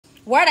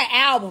Where the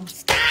album?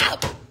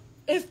 Stop!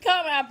 It's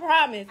coming, I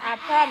promise. I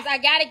promise. I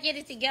gotta get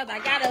it together. I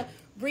gotta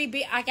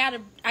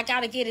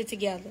get it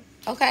together.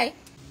 Okay?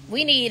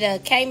 We need a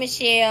K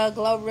Michelle,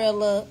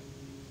 GloRilla,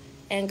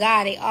 and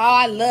Gotti. Oh,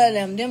 I love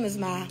them. Them is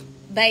my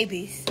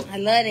babies. I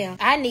love them.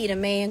 I need a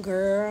man,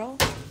 girl.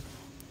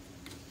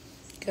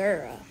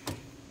 Girl.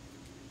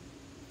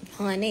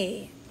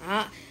 Honey.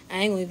 I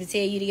ain't gonna even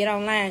tell you to get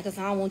online because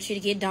I don't want you to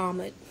get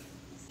Dahmer.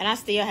 And I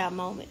still have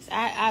moments.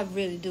 I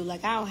really do.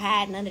 Like, I don't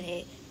hide none of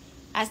that.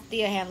 I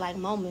still have, like,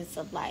 moments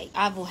of, like,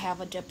 I will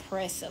have a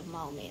depressive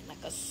moment.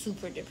 Like, a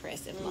super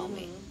depressive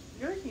moment.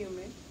 You're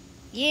human.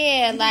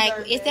 Yeah,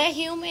 like, is that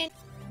human?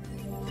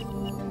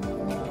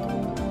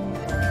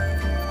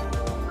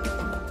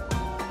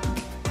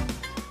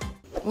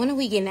 When are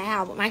we getting the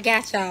album? I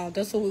got y'all.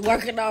 That's what we're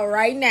working on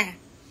right now.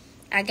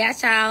 I got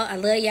y'all. I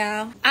love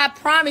y'all. I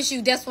promise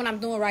you that's what I'm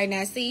doing right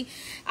now. See,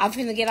 I'm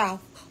finna get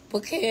off.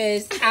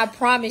 Because I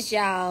promise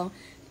y'all,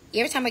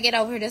 every time I get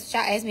over here, that's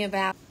what y'all ask me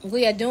about.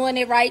 We are doing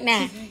it right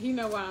now. You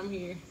know why I'm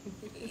here.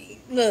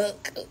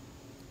 Look,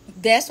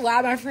 that's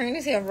why my friend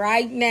is here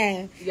right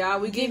now. Y'all,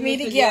 we getting me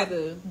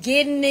together.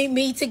 Getting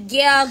me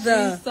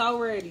together. She's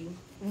so ready.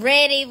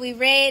 Ready, we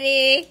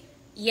ready.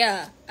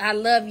 Yeah, I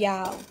love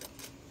y'all.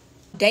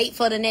 Date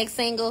for the next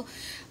single.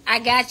 I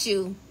got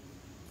you.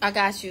 I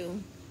got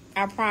you.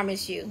 I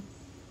promise you.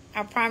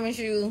 I promise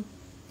you.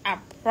 I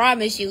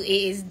promise you it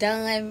is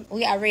done.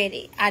 We are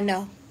ready. I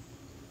know.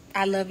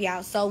 I love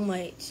y'all so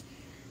much.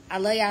 I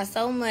love y'all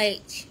so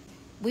much.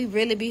 We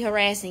really be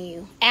harassing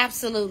you.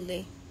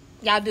 Absolutely.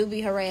 Y'all do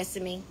be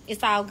harassing me.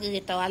 It's all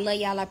good, though. I love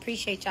y'all. I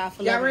appreciate y'all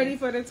for y'all ready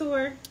for the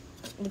tour?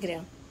 Look at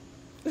them.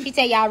 She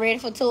tell y'all ready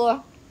for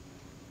tour?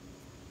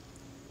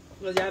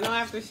 Well, y'all know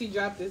after she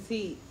dropped this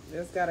heat,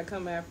 that's got to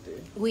come after.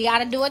 We got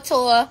to do a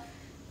tour.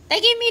 They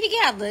get me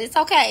together. It's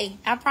okay.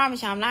 I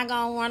promise you, I'm not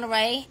going to run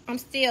away. I'm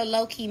still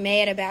low-key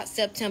mad about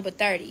September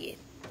 30th.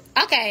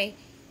 Okay.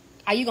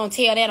 Are you going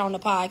to tell that on the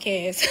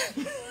podcast?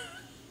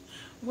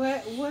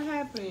 What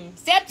happened?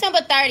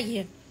 September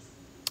 30th.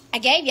 I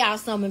gave y'all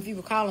some if you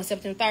recall on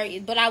September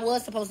 30th. But I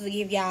was supposed to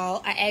give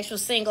y'all an actual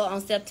single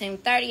on September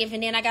 30th.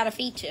 And then I got a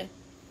feature.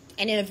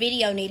 And then a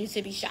video needed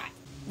to be shot.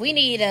 We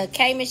need a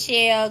K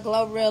Michelle,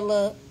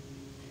 GloRilla,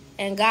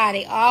 and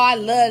Gotti. Oh, I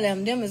love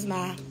them. Them is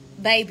my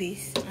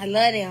babies. I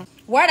love them.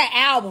 Where the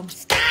album?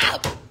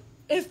 Stop!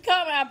 It's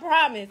coming, I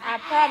promise. I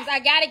promise. I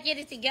gotta get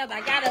it together. I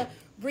gotta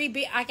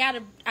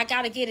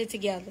get it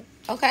together.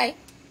 Okay?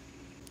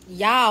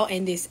 Y'all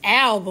in this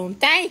album.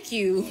 Thank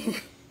you.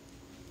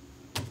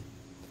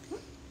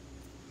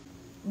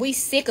 We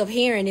sick of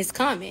hearing it's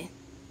coming.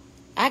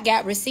 I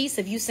got receipts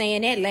of you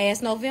saying that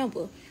last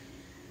November.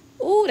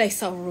 Ooh, they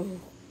so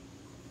rude.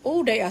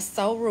 Ooh, they are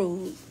so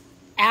rude.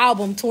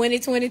 Album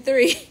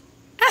 2023.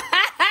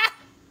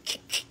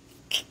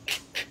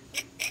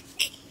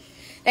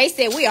 They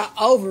said we are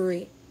over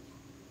it.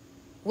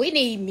 We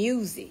need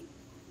music.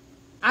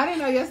 I didn't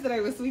know yesterday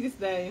was Sweetest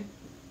Day.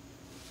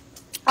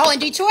 Oh, in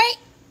Detroit?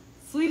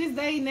 Sweetest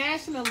Day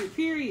nationally,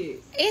 period.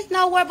 It's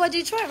nowhere but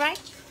Detroit, right?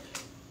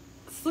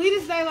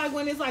 Sweetest Day, like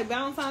when it's like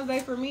Valentine's Day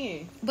for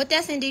men. But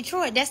that's in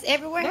Detroit. That's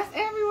everywhere? That's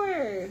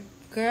everywhere.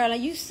 Girl,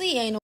 you see,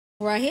 ain't no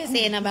right here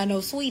saying about no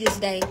Sweetest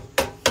Day.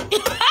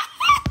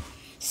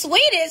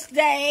 Sweetest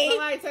Day.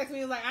 Somebody texted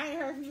me, was like, I ain't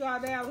heard from you all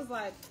day. I was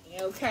like,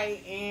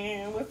 okay,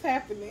 and what's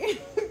happening?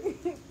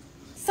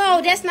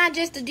 So that's not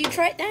just a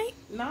Detroit thing?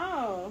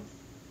 No,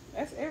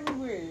 that's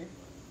everywhere.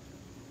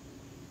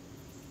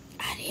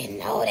 I didn't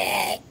know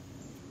that.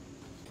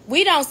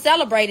 We don't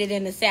celebrate it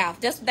in the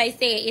South. That's what they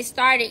said. It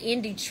started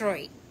in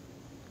Detroit.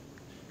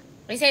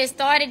 They said it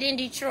started in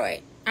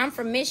Detroit. I'm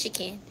from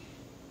Michigan.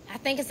 I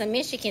think it's a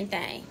Michigan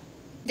thing.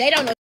 They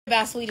don't know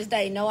about Sweetest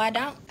Day. No, I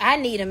don't. I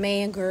need a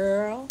man,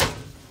 girl.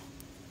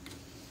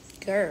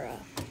 Girl.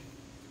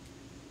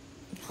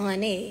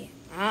 Honey.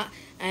 I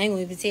ain't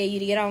gonna even tell you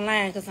to get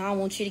online because I don't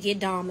want you to get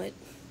Dahmer.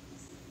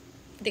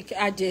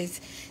 That's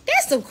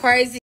some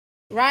crazy,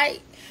 right?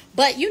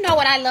 But you know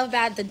what I love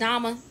about the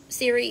Dahmer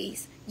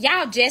series?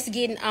 Y'all just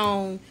getting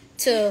on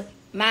to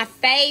my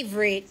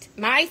favorite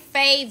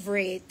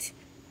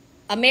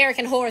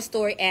American Horror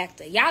Story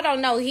actor. Y'all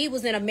don't know he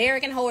was in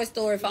American Horror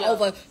Story for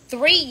over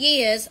 3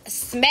 years,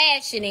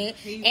 smashing it.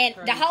 And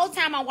crazy. The whole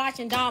time I'm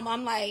watching Dahmer,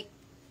 I'm like,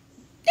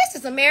 this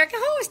is American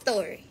Horror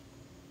Story.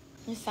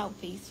 It's so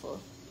peaceful.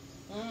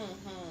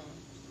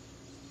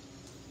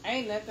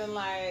 Ain't nothing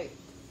like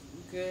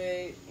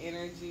good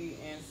energy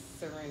and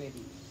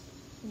serenity.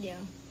 Yeah.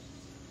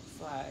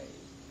 It's like,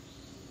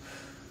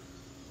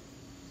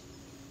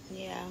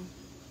 yeah.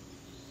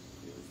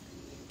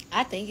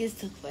 I think it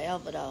took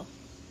forever though.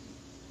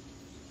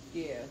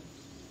 Yeah.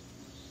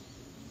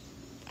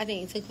 I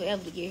think it took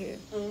forever to get here.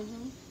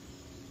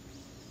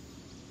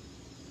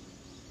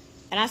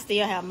 And I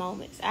still have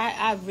moments.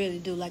 I really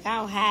do. Like, I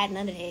don't hide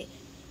none of that.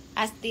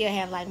 I still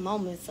have, like,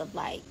 moments of,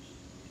 like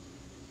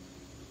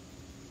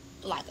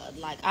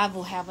I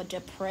will have a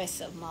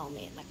depressive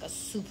moment. Like, a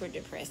super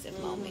depressive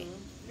moment.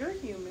 You're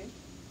human.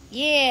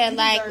 Yeah,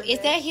 like, is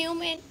that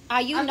human?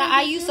 Are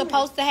you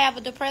supposed to have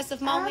a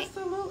depressive moment?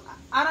 Absolutely.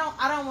 I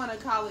don't want to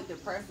call it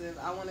depressive.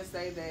 I want to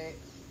say that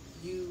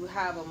you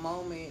have a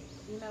moment.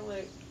 You know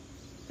what?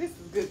 This is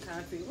good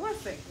content. 1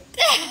 second.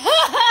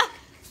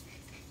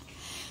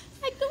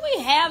 Like, do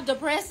we have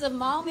depressive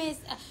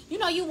moments? You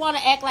know, you want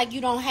to act like you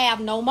don't have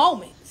no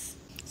moments.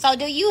 So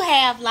do you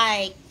have,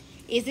 like,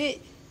 is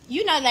it,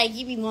 you know, like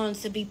you be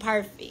wanting to be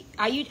perfect.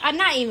 I'm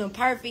not even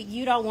perfect.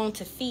 You don't want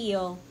to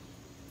feel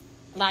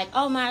like,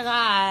 oh my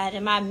God,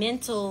 am I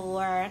mental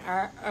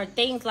or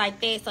things like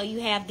that. So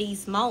you have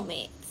these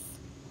moments,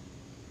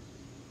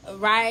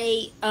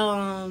 right?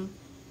 And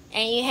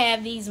you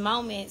have these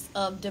moments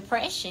of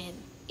depression.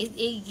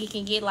 It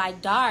can get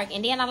like dark,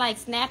 and then I like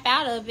snap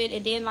out of it,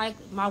 and then like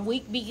my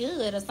week be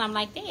good or something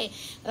like that.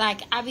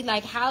 Like I be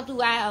like, how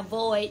do I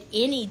avoid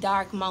any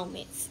dark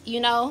moments? You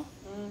know?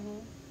 Mm-hmm.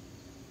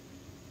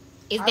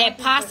 Is that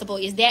possible?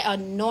 Is that a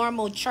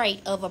normal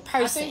trait of a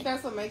person? I think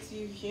that's what makes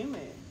you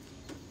human.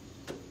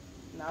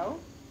 No.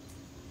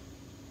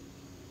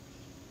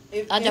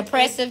 A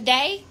depressive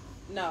day?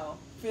 No.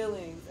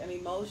 Feelings and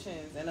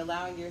emotions and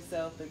allowing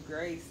yourself the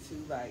grace to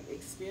like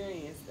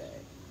experience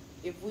that.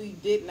 If we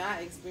did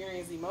not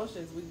experience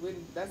emotions, we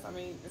wouldn't.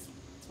 It's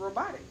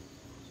robotic.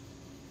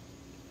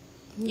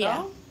 Yeah.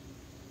 No?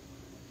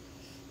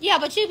 Yeah,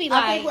 but you be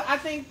like, I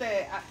think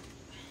that.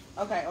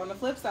 Okay, on the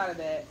flip side of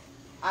that,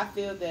 I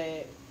feel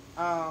that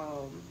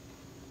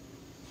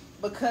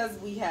because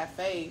we have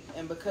faith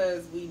and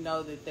because we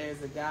know that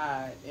there's a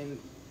God and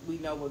we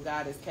know what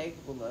God is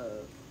capable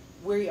of,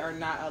 we are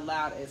not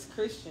allowed as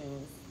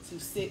Christians to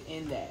sit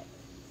in that.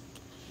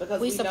 Because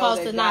we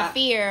supposed to not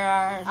fear.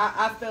 Or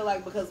I feel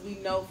like because we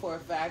know for a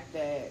fact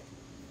that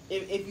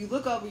if you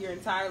look over your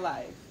entire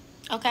life,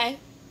 okay,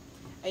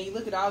 and you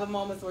look at all the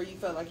moments where you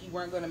felt like you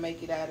weren't going to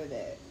make it out of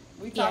that,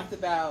 we talked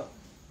about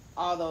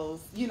all those,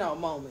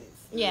 moments,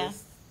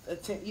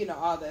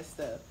 all that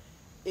stuff.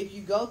 If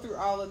you go through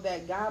all of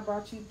that, God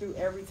brought you through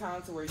every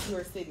time to where you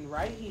are sitting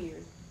right here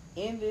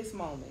in this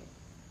moment.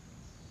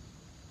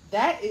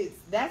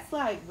 That's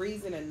like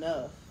reason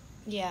enough.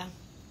 Yeah.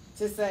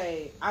 To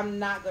say, I'm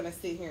not going to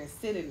sit here and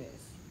sit in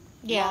this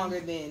longer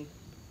than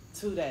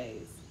 2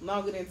 days,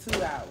 longer than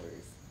 2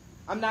 hours.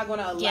 I'm not going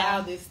to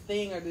allow this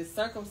thing or this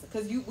circumstance,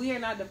 because we are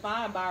not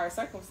defined by our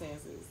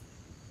circumstances.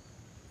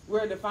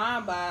 We're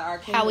defined by our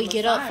kingdom how we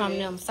get assignment. up from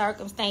them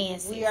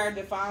circumstances. We are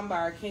defined by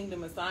our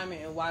kingdom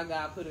assignment and why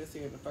God put us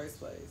here in the first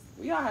place.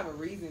 We all have a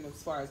reason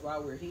as far as why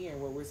we're here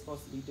and what we're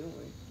supposed to be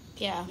doing.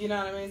 Yeah. You know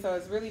what I mean? So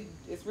it's really,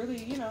 it's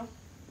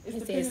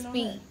dependent on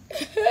that.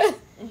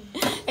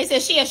 They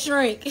said she a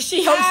shrink.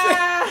 She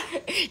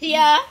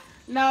yeah.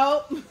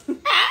 No.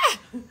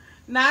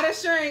 Not a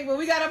shrink, but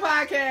we got a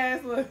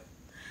podcast. Look.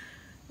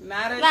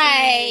 Not a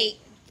shrink.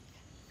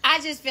 I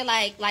just feel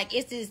like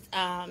it's this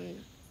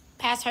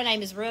pastor, her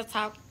name is Real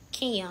Talk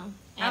Kim.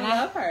 And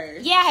I love her.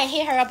 Yeah, I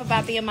hit her up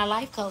about being my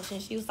life coach,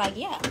 and she was like,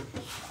 yeah,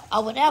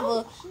 or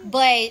whatever.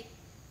 But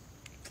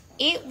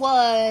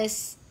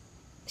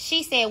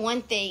she said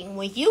one thing: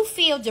 when you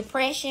feel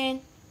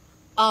depression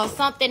or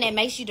something that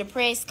makes you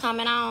depressed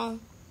coming on,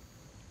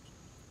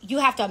 you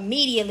have to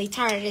immediately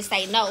turn it and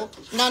say, no,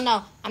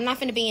 I'm not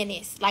finna be in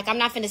this. Like, I'm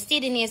not finna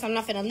sit in this. I'm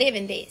not finna live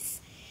in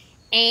this.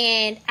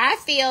 And I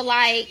feel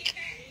like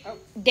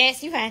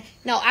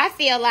I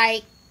feel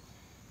like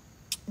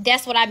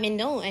that's what I've been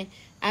doing.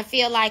 I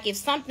feel like if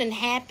something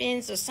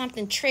happens or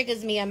something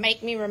triggers me or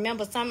make me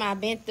remember something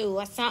I've been through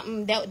or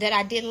something that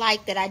I didn't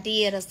like that I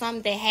did or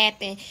something that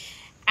happened,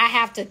 I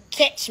have to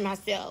catch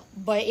myself.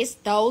 But it's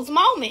those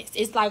moments.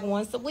 It's like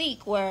once a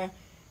week where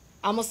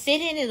I'm going to sit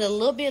in it a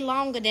little bit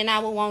longer than I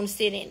would want to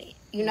sit in it.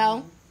 You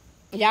know?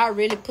 Y'all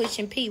really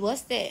pushing P.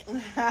 What's that?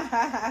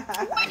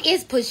 What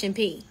is pushing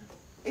P?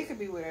 It could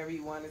be whatever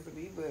you want it to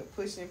be, but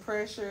pushing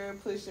pressure,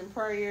 pushing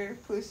prayer,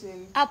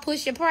 pushing... I'll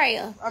push your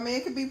prayer. I mean,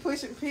 it could be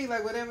pushing P,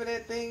 like whatever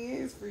that thing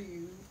is for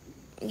you.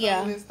 Yeah.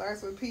 Something that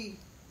starts with P.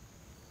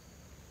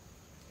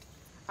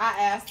 I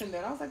asked him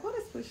that. I was like, what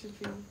is pushing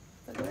P?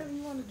 Like, whatever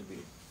you want it to be.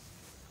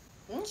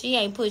 She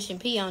ain't pushing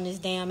P on this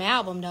damn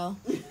album, though.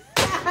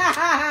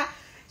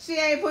 She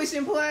ain't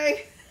pushing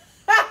play.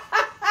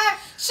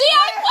 She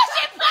ain't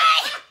pushing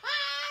play.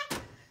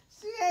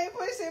 She ain't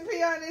pushing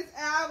P on this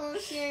album.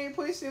 She ain't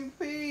pushing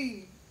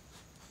P.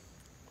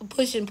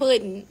 Pushing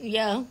pudding,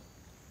 yeah.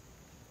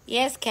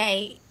 Yes,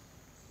 Kate.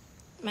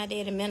 My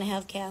dad, a mental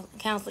health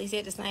counselor, he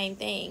said the same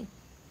thing.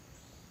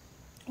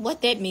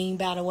 What that mean,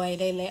 by the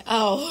way?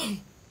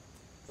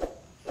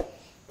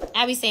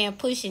 I be saying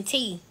pushing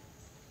T.